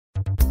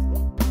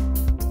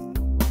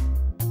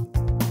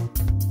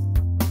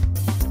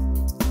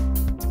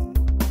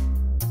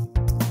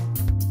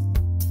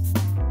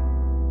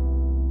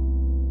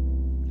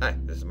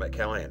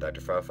Callahan, Dr.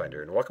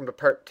 FileFinder, and welcome to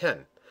part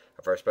 10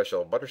 of our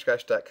special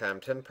Butterscotch.com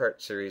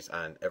 10-part series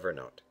on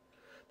Evernote.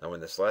 Now in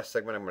this last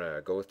segment I'm going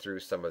to go through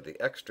some of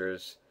the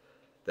extras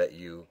that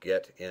you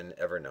get in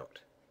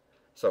Evernote.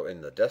 So in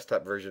the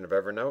desktop version of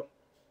Evernote,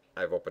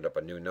 I've opened up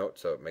a new note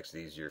so it makes it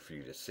easier for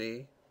you to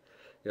see.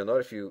 You'll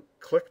note if you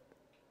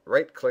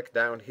right-click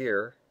down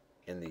here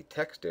in the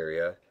text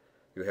area,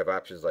 you have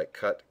options like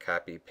cut,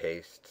 copy,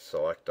 paste,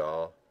 select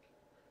all.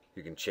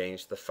 You can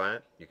change the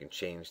font, you can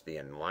change the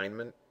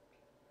alignment.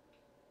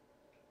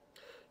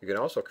 You can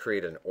also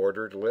create an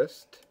ordered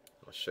list.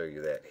 I'll show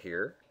you that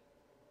here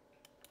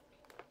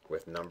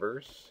with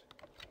numbers.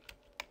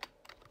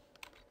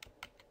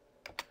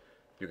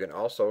 You can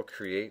also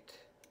create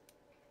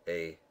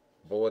a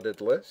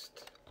bulleted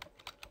list.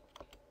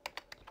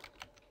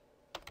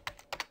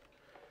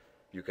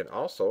 You can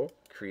also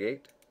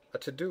create a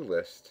to-do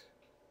list.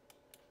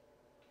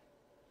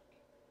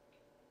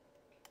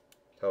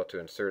 Tell it to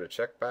insert a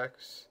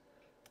checkbox.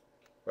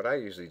 What I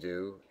usually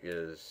do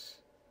is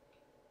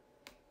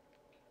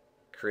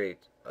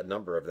create a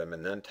number of them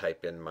and then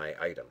type in my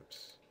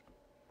items.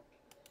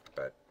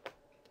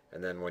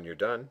 And then when you're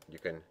done, you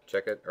can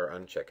check it or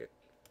uncheck it.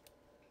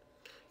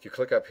 If you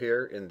click up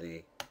here in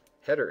the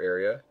header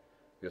area,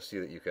 you'll see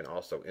that you can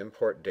also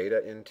import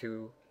data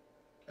into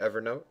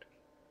Evernote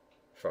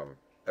from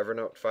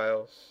Evernote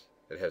files.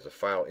 It has a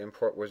file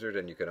import wizard,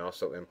 and you can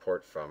also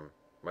import from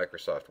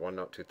Microsoft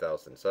OneNote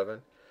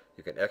 2007.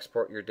 You can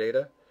export your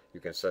data. You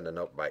can send a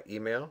note by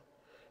email.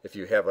 If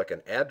you have like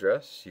an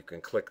address, you can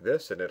click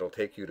this and it'll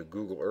take you to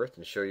Google Earth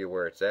and show you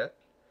where it's at.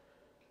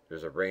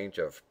 There's a range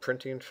of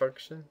printing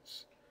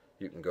functions.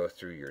 You can go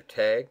through your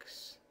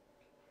tags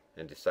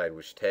and decide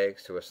which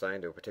tags to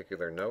assign to a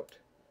particular note.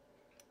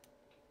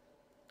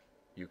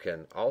 You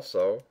can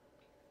also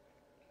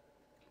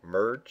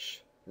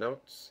merge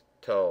notes,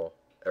 tell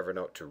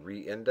Evernote to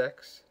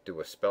re-index, do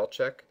a spell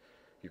check.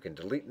 You can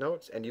delete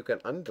notes, and you can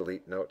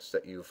undelete notes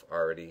that you've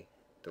already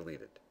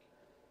deleted.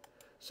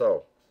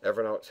 So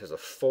Evernote has a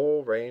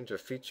full range of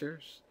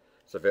features.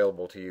 It's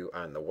available to you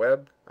on the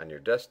web, on your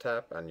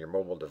desktop, on your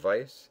mobile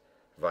device,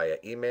 via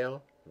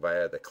email,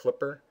 via the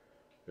clipper.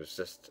 There's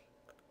just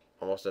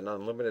almost an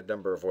unlimited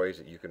number of ways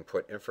that you can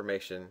put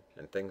information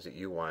and things that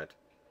you want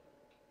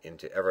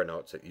into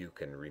Evernote so that you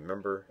can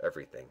remember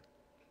everything.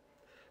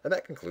 And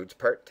that concludes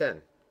part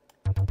 10.